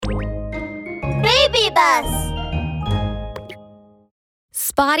Escape us!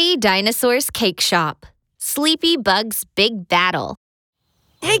 Spotty Dinosaur's Cake Shop. Sleepy Bug's Big Battle.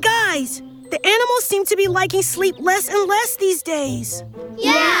 Hey guys, the animals seem to be liking sleep less and less these days.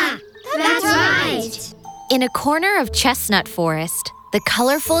 Yeah, that's right. In a corner of Chesnut Forest, the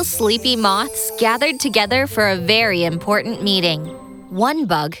colorful sleepy moths gathered together for a very important meeting. One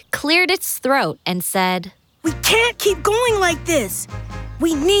bug cleared its throat and said, We can't keep going like this.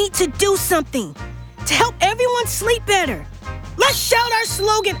 We need to do something to help everyone sleep better. Let's shout our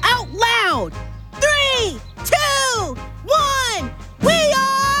slogan out loud. 3, 2, 1. We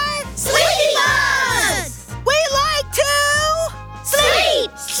are Sleepy Bugs! We like to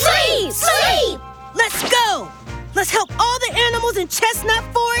Sleep! Sleep! Sleep! Let's go. Let's help all the animals in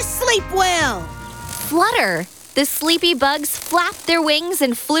Chesnut Forest sleep well. Flutter! The sleepy bugs flapped their wings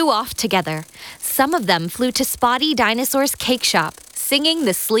and flew off together. Some of them flew to Spotty Dinosaur's Cake Shop, singing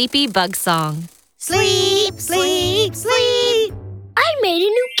the Sleepy Bug Song. Sleep, sleep, sleep. I made a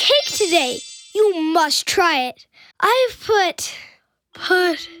new cake today. You must try it. I've put...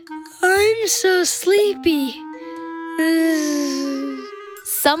 I'm so sleepy.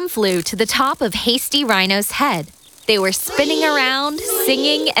 Some flew to the top of Hasty Rhino's head. They were spinning around,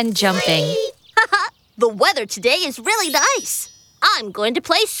 singing and jumping. The weather today is really nice. I'm going to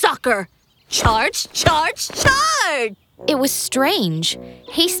play soccer. Charge, charge, charge! It was strange.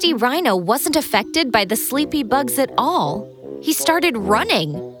 Hasty Rhino wasn't affected by the sleepy bugs at all. He started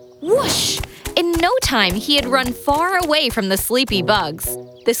running. Whoosh! In no time, he had run far away from the sleepy bugs.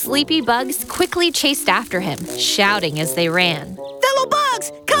 The sleepy bugs quickly chased after him, shouting as they ran. Fellow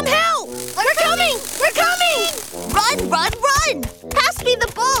bugs, come help! We're coming! We're coming! Run, run, run! Pass me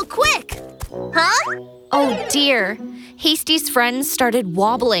the ball, quick! Huh? Oh dear! Hasty's friends started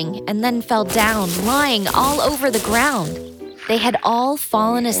wobbling and then fell down, lying all over the ground. They had all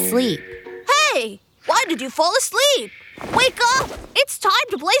fallen asleep. Hey! Why did you fall asleep? Wake up! It's time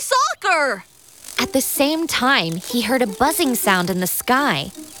to play soccer! At the same time, he heard a buzzing sound in the sky.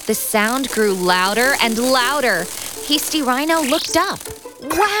 The sound grew louder and louder. Hasty Rhino looked up.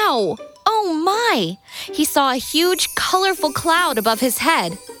 Wow! Oh my! He saw a huge, colorful cloud above his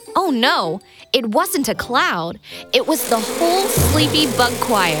head. Oh no! It wasn't a cloud. It was the whole sleepy bug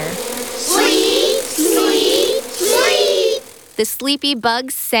choir. Sleep, sleep, sleep! The sleepy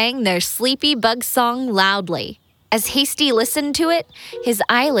bugs sang their sleepy bug song loudly. As Hasty listened to it, his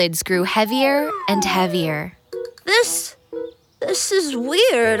eyelids grew heavier and heavier. This is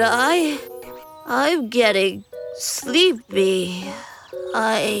weird. I'm getting sleepy.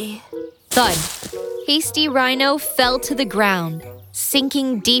 Thud! Hasty Rhino fell to the ground,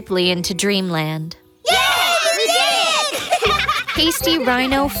 sinking deeply into dreamland. Yay! We did it! Hasty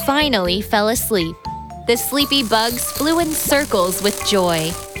Rhino finally fell asleep. The sleepy bugs flew in circles with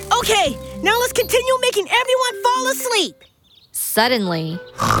joy. Okay, now let's continue making everyone fall asleep. Suddenly,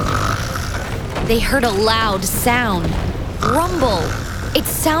 they heard a loud sound. Rumble! It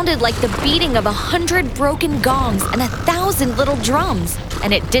sounded like the beating of 100 broken gongs and 1,000 little drums,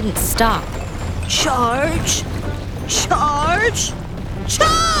 and it didn't stop. Charge! Charge!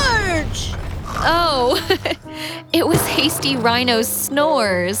 Charge! Oh, it was Hasty Rhino's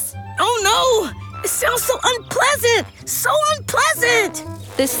snores. Oh no! It sounds so unpleasant! So unpleasant!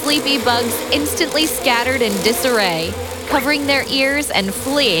 The sleepy bugs instantly scattered in disarray, covering their ears and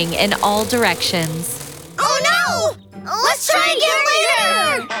fleeing in all directions. Oh no! Let's try again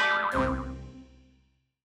later!